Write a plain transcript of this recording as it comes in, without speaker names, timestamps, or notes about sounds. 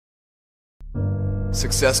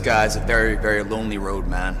Success, guys, is a very, very lonely road,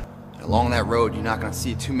 man. And along that road, you're not gonna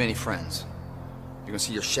see too many friends. You're gonna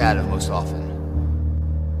see your shadow most often.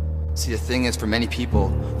 See, the thing is, for many people,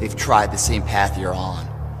 they've tried the same path you're on,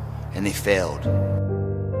 and they failed.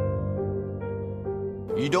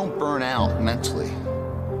 You don't burn out mentally,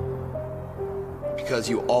 because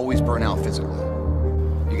you always burn out physically.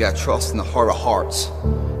 You gotta trust in the heart of hearts,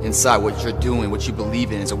 inside what you're doing, what you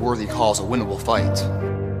believe in is a worthy cause, a winnable fight.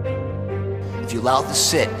 If you allow it to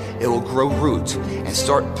sit, it will grow roots and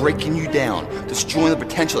start breaking you down, destroying the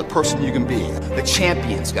potential of the person you can be. The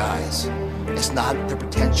champions, guys. It's not their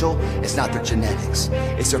potential, it's not their genetics.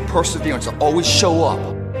 It's their perseverance to always show up.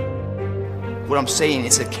 What I'm saying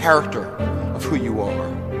is the character of who you are.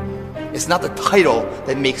 It's not the title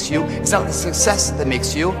that makes you, it's not the success that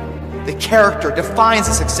makes you. The character defines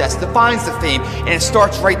the success, defines the fame, and it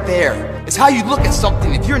starts right there. It's how you look at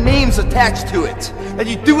something. If your name's attached to it, that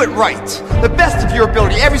you do it right, the best of your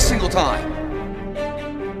ability every single time.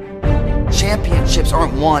 Championships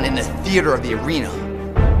aren't won in the theater of the arena.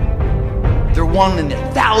 They're won in the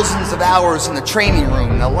thousands of hours in the training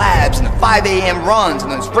room, in the labs, in the 5 a.m. runs,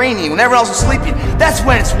 when it's raining, when everyone else is sleeping. That's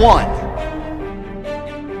when it's won.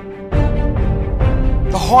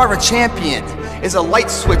 The heart of a champion is a light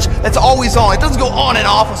switch that's always on. It doesn't go on and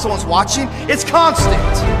off when someone's watching. It's constant.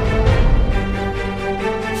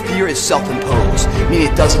 Fear is self-imposed, meaning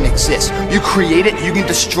it doesn't exist. You create it, you can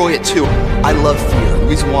destroy it too. I love fear. The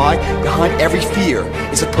reason why, behind every fear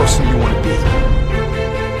is a person you want to be.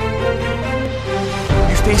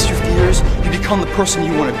 You face your fears, you become the person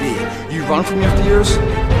you want to be. You run from your fears,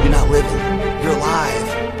 you're not living. You're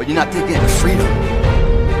alive, but you're not taking it to freedom.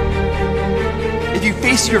 If you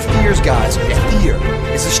face your fears, guys, that fear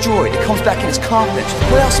is destroyed. It comes back in as confidence.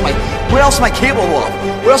 What else am I capable of?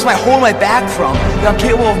 What else am I holding my back from that I'm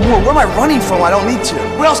capable of more? What am I running from I don't need to?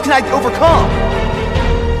 What else can I overcome?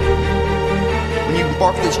 When you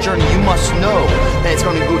embark on this journey, you must know that it's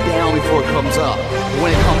going to go down before it comes up. But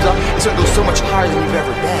when it comes up, it's going to go so much higher than you've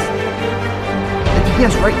ever been. It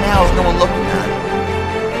begins right now with no one looking at it.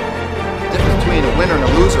 The difference between a winner and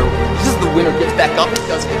a loser, this is the winner gets back up, and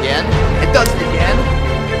does it again, and does it again,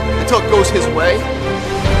 until it goes his way.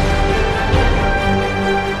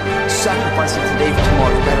 Sacrificing today for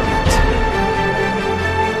tomorrow's betterment.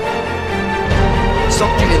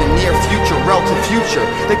 Something in the near future, relative future,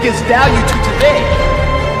 that gives value to today.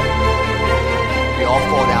 We all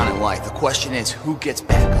fall down in life. The question is, who gets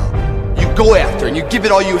back up? You go after and you give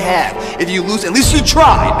it all you have. If you lose, at least you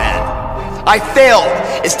tried, man. I failed.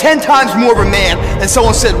 It's 10 times more of a man than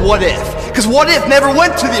someone said, what if? Because what if never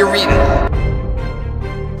went to the arena.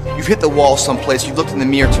 You've hit the wall someplace, you've looked in the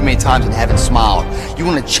mirror too many times and haven't smiled. You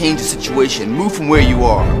want to change the situation, move from where you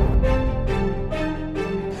are.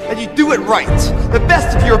 And you do it right, the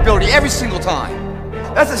best of your ability every single time.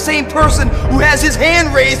 That's the same person who has his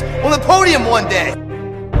hand raised on the podium one day.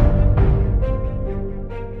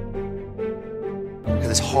 Because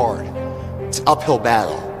it's hard, it's an uphill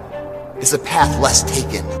battle. It's a path less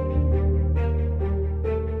taken.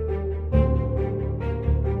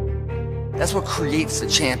 That's what creates a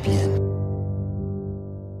champion.